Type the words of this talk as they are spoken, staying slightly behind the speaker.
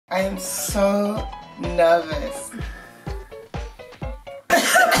I am so nervous.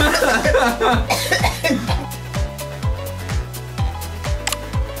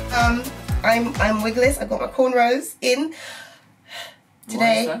 I'm wigless. I got my cornrows in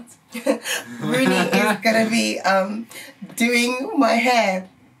today. Rooney is gonna be doing my hair.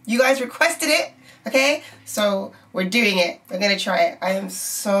 You guys requested it, okay? So we're doing it. We're gonna try it. I am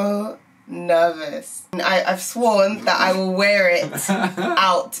so nervous. I've sworn that I will wear it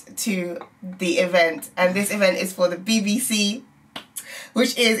out to the event, and this event is for the BBC,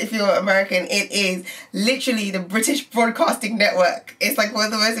 which is, if you're American, it is literally the British Broadcasting Network. It's like one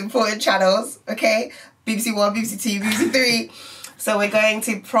of the most important channels, okay? BBC 1, BBC 2, BBC 3. So we're going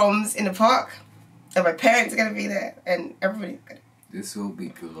to proms in the park, and my parents are going to be there, and everybody's going to. This will be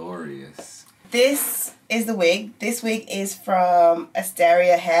glorious. This is the wig. This wig is from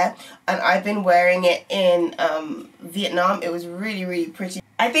Asteria Hair, and I've been wearing it in Vietnam. It was really, really pretty.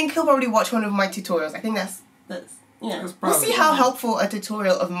 I think he'll probably watch one of my tutorials. I think that's yeah. We'll see how helpful a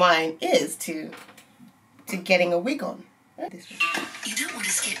tutorial of mine is to getting a wig on. You don't want to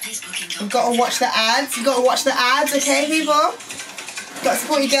skip Facebooking. You've got to watch the ads. You've got to watch the ads, okay, people? Got to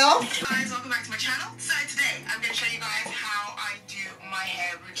support your girl. Guys, welcome back to my channel. So today I'm going to show you guys how I do my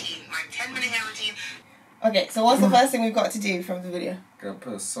hair routine, my 10-minute hair routine. Okay, so what's the first thing we've got to do from the video? Gotta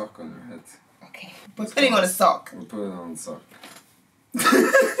put a sock on your head. Okay, we're putting on a sock. We'll put it on a sock.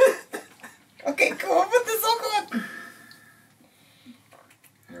 Okay, cool. I'll put the sock on.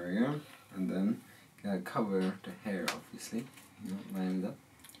 Here we go. And then gotta cover the hair, obviously. You know, line it up.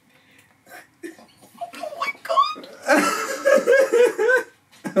 Oh my god.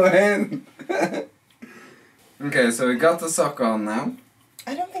 When? Okay, so we got the sock on now.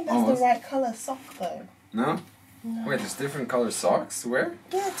 I don't think that's the right colour sock though. No? No. Wait, there's different colour socks to wear?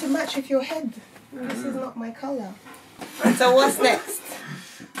 Yeah, to match with your head. This is not my colour. So what's next?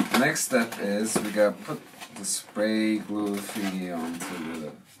 Next step is we gotta put the spray glue thingy onto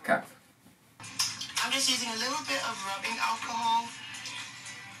the cap. I'm just using a little bit of rubbing alcohol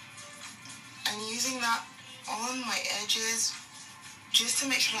and using that on my edges just to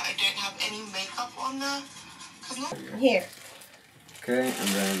make sure that I don't have any makeup on there. Here. Okay, and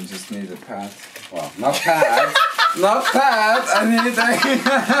then we just need a pad. Well, not pad. Not pad. I need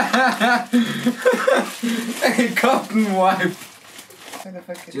a cotton wipe.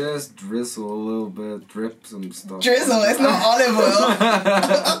 Just drizzle a little bit, drip some stuff. Drizzle, it's not olive oil.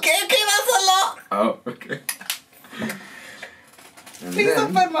 Okay, that's a lot. Oh, okay. And Please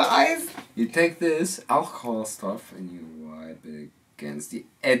don't burn my eyes. You take this alcohol stuff and you wipe it against the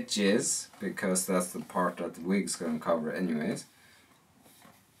edges, because that's the part that the wig's gonna cover anyways.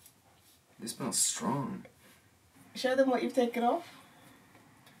 This smells strong. Show them what you've taken off.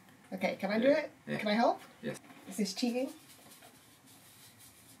 Okay, can I do it? Yeah. Can I help? Yes. Is this cheating?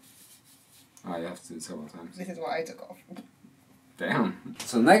 Oh, you have to do it several times. This is what I took off. Damn.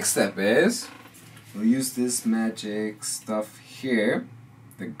 So next step is, we'll use this magic stuff here,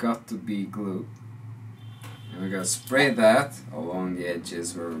 the got to be glue. And we're gonna spray that along the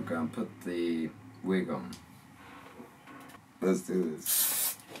edges where we're gonna put the wig on. Let's do this.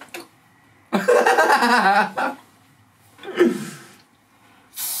 Oh,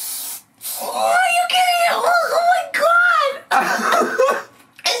 are you kidding? Oh my god!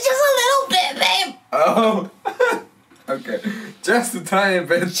 It's just a little bit, babe. Oh! Okay, just a tiny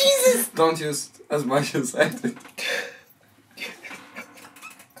bit. Jesus! Don't use as much as I did.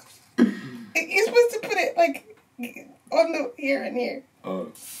 You're supposed to put it like on the here and here.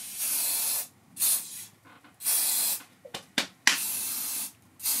 Oh.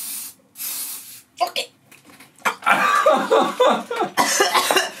 Okay.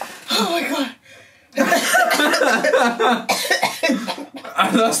 Oh my god.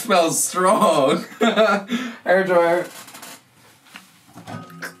 That smells strong. Hair dryer.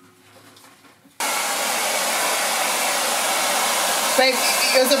 Babe,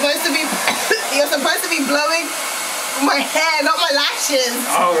 you're supposed to be blowing my hair, not my lashes.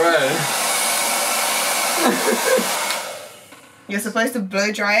 Alright. You're supposed to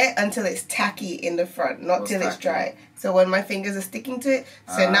blow dry it until it's tacky in the front, not till it's dry. So when my fingers are sticking to it,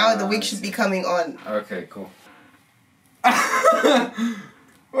 so now the wig should be coming on. Okay, cool.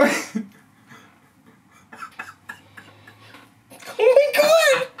 Wait. Oh my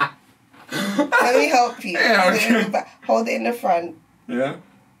god! Let me help you. Yeah, okay. Hold it in the front. Yeah?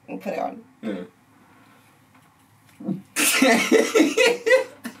 And put it on. Yeah.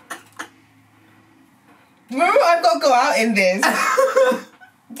 Remember, I've got to go out in this.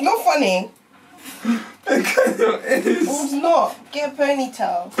 It's not funny. It kind of is. It's not. Get a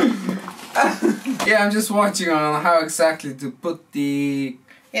ponytail. Yeah, I'm just watching on how exactly to put the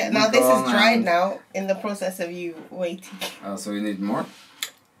Yeah, now this is dried now in the process of you waiting. Oh, so you need more?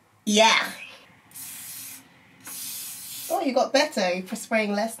 Yeah. Oh, you got better. You're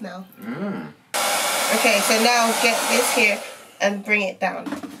spraying less now. Okay, so now get this here and bring it down.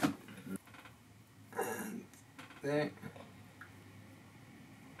 And there.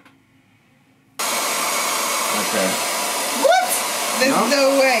 Okay. What? There's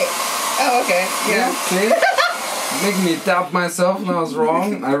no way. Oh, okay. Yeah. See? Make me doubt myself when I was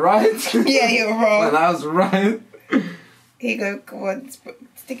wrong. I right? Yeah, you're wrong. When I was right. Here you go. Come on,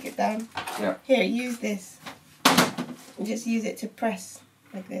 stick it down. Yeah. Here, use this. Just use it to press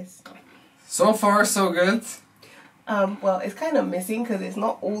like this. So far, so good. Well, it's kind of missing because it's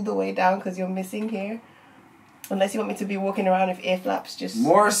not all the way down because you're missing here. Unless you want me to be walking around with ear flaps, just...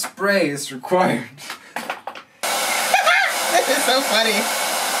 More spray is required. This is so funny.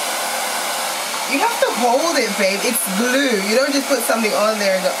 You have to hold it, babe. It's glue. You don't just put something on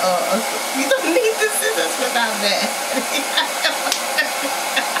there and go, oh, okay. You don't need the scissors for that, man.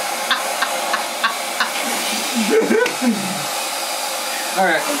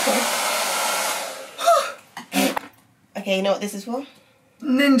 Alright. Okay. Okay, you know what this is for?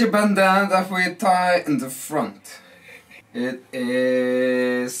 Ninja bandana that we tie in the front. It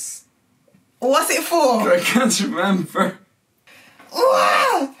is... What's it for? I can't remember.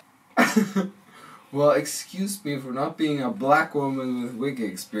 Wow! Well, excuse me for not being a black woman with wig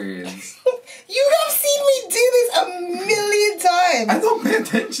experience. You have seen me do this a million times. I don't pay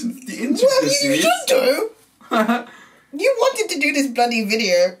attention to the Well, intricacies. you should do. You wanted to do this bloody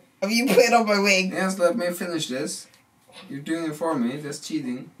video of you putting on my wig. Yes, let me finish this. You're doing it for me. That's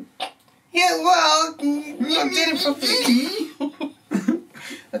cheating. Yeah, well, you did it properly.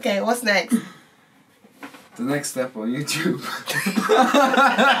 Okay, what's next? The next step on YouTube.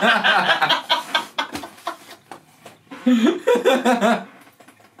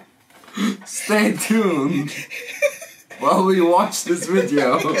 Stay tuned while we watch this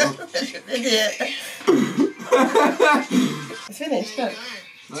video. It's finished, look.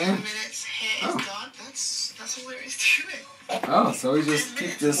 10 minutes, hair is done. That's all there is to it. Oh, so we just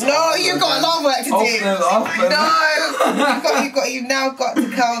keep this. No, you've got a lot of work to do. Open it up. No, you've now got to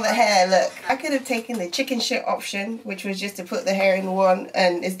curl the hair. Look, I could have taken the chicken shit option, which was just to put the hair in one,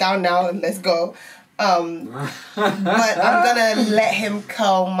 and it's down now, and let's go. But I'm gonna let him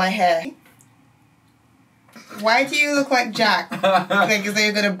curl my hair. Why do you look like Jack? Because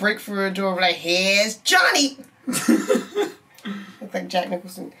they're gonna break through a door like, here's Johnny. Look like Jack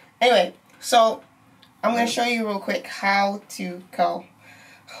Nicholson. Anyway, so I'm gonna show you real quick how to curl.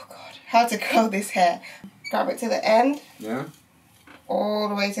 Oh God, how to curl this hair. Grab it to the end. Yeah. All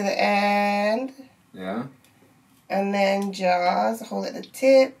the way to the end. Yeah. And then just hold it at the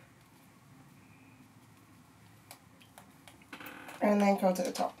tip. And then curl to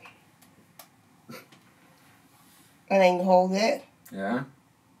the top. And then hold it. Yeah.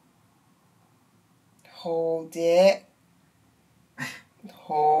 Hold it.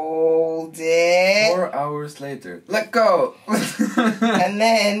 Hold it. 4 hours later. Let go. And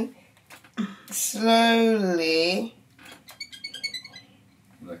then slowly.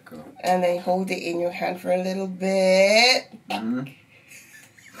 Let go. And then hold it in your hand for a little bit. Mm-hmm.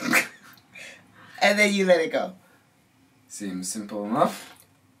 And then you let it go. Seems simple enough.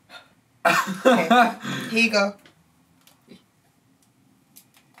 Okay. Here you go.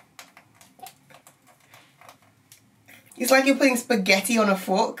 It's like you're putting spaghetti on a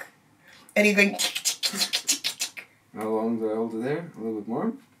fork. And you're going... How long do I hold it there? A little bit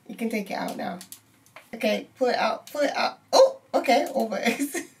more? You can take it out now. Okay, pull it out. Pull it out. Oh, okay,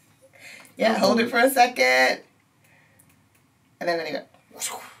 almost. Yeah, hold it for a second. And then let it go.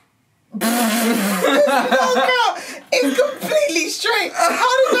 Oh, girl, it's completely straight.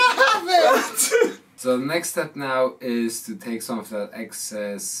 How did that happen? So the next step now is to take some of that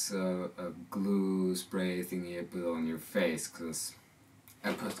excess glue spray thingy you put on your face, because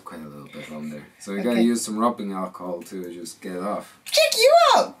I put quite a little bit on there. So you gotta use some rubbing alcohol to just get it off. Check you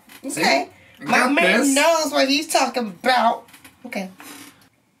out. Okay. See? My man knows what he's talking about. Okay.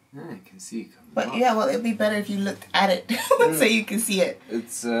 Yeah, I can see it coming But off. yeah, well, it'd be better if you looked at it so you can see it.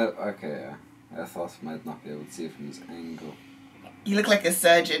 It's, okay, yeah. I thought I might not be able to see it from this angle. You look like a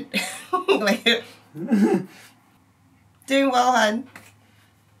surgeon. Like, doing well, hun.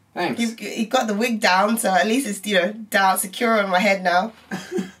 Thanks. You got the wig down, so at least it's, you know, down, secure on my head now.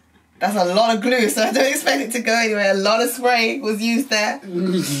 That's a lot of glue, so I don't expect it to go anywhere. A lot of spray was used there.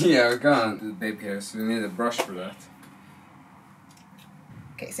 Yeah, we're gone. The baby hairs, so we need a brush for that.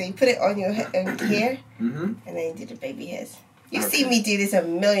 Okay, so you put it on your here, Mm-hmm. and then you do the baby hairs. You've seen me do this a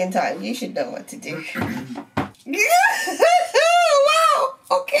million times. You should know what to do. Wow!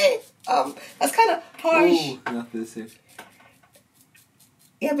 Okay. That's kind of harsh. Ooh, not this here.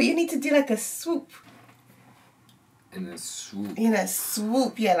 Yeah, but you need to do like a swoop. In a swoop. In a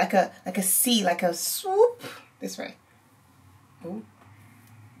swoop, yeah, like a C, like a swoop. This way. Ooh.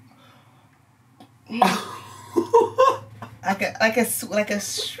 like a swoop, like a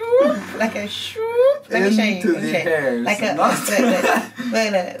swoop. Let me show you. Into the hair. Like a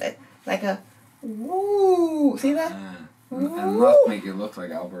like a woo. See that? And not make it look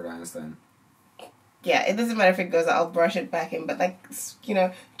like Albert Einstein. Yeah, it doesn't matter if it goes out, I'll brush it back in, but like, you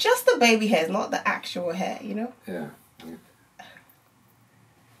know, just the baby hairs, not the actual hair, you know? Yeah.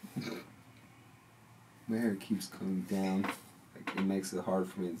 My hair keeps going down. Like, it makes it hard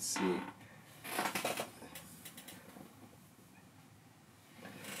for me to see.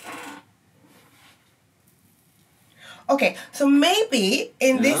 Okay, so maybe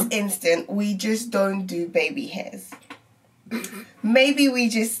in this instant, we just don't do baby hairs. Maybe we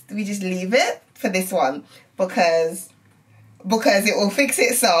just leave it for this one because it will fix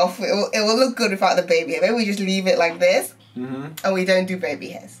itself. It will look good without the baby hair. Maybe we just leave it like this, and we don't do baby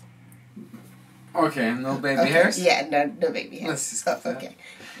hairs. Okay, no baby hairs? Yeah, no baby hairs. Let's just skip that. Okay.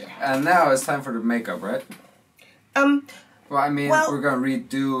 Yeah. And now it's time for the makeup, right? Well, I mean, we're gonna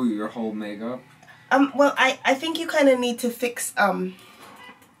redo your whole makeup. Well, I think you kind of need to fix the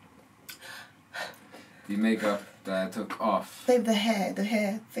makeup that I took off. Babe, the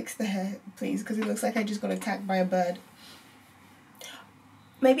hair, fix the hair, please, because it looks like I just got attacked by a bird.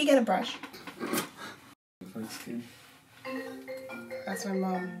 Maybe get a brush. That's my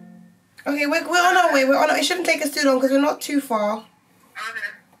mom. Okay, we're on our way. It shouldn't take us too long because we're not too far.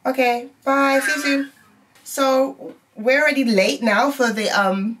 Okay, bye. See you soon. So we're already late now for the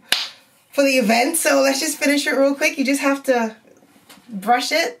event. So let's just finish it real quick. You just have to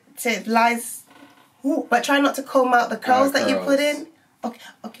brush it so it lies. Ooh, but try not to comb out the curls that you put in.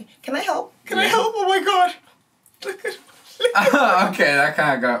 Okay. Can I help? Can I help? Oh my god. Look at okay, that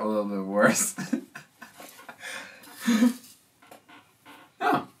kind of got a little bit worse.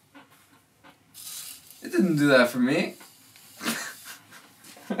 Oh. It didn't do that for me.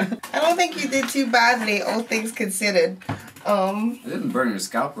 I don't think you did too badly, all things considered. It didn't burn your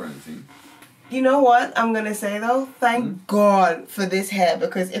scalp or anything. You know what I'm gonna say though? Thank God for this hair,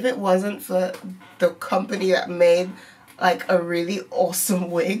 because if it wasn't for the company that made like a really awesome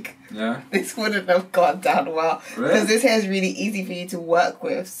wig, this wouldn't have gone down well. Because this hair is really easy for you to work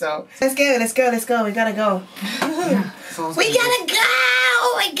with. So let's go. We gotta go. We gotta go.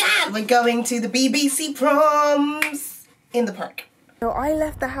 Oh my God. We're going to the BBC proms in the park. So I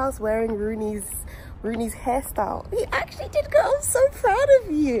left the house wearing Rooney's hairstyle. He actually did good. I'm so proud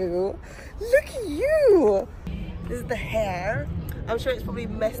of you. Look at you. This is the hair. I'm sure it's probably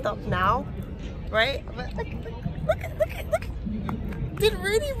messed up now, right? But look. Did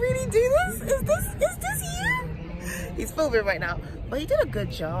Rooney really do this? Is this you? He's filming right now, but he did a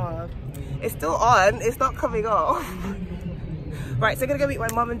good job. It's still on. It's not coming off. Right, so I'm gonna go meet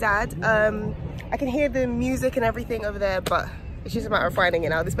my mom and dad. I can hear the music and everything over there, but it's just a matter of finding it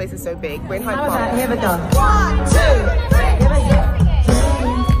now. This place is so big. We're in Hyde Park. Here we go. 1, 2, 3. Here we go.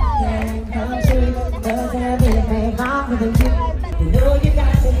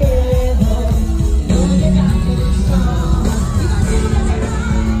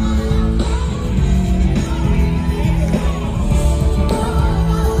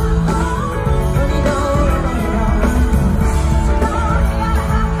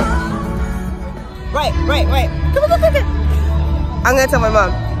 Right. Come on. I'm gonna tell my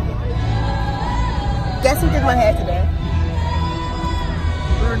mom. Guess who did my hair today?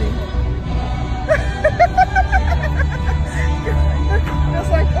 Rooney. Just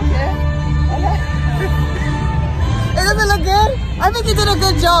like, okay. It doesn't look good? I think you did a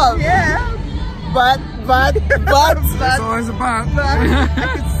good job. Yeah. But. That's always a but. I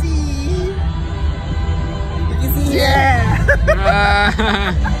can see. You can see. Yeah.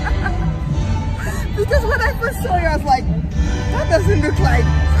 Because when I first saw you, I was like, that doesn't look like,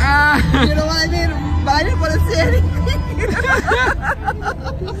 you know what I mean? But I didn't want to say anything.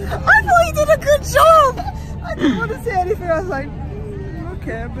 I thought you did a good job. I didn't want to say anything. I was like,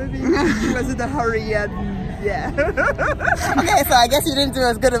 okay, maybe he was in a hurry and yeah. Okay, so I guess you didn't do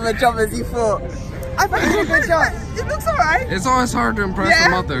as good of a job as you thought. I thought you did a good job. It looks alright. It's always hard to impress a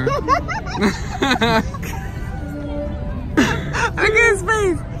mother. Look at his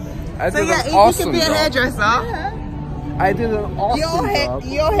face. So yeah, you can be a hairdresser. Yeah. I did an awesome job.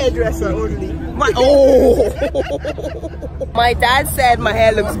 Your hairdresser only. My dad said my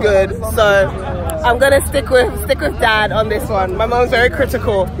hair looks good, so I'm gonna stick with Dad on this one. My mom's very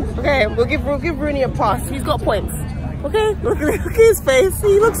critical. Okay, we'll give Rooney a pass. He's got points. Okay, look at his face.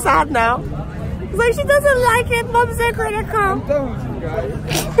 He looks sad now. He's like, she doesn't like it. Mom's not gonna come.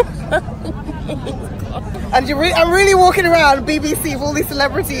 And I'm really walking around BBC with all these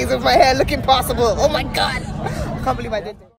celebrities with my hair looking possible. Oh my god. I can't believe I did this.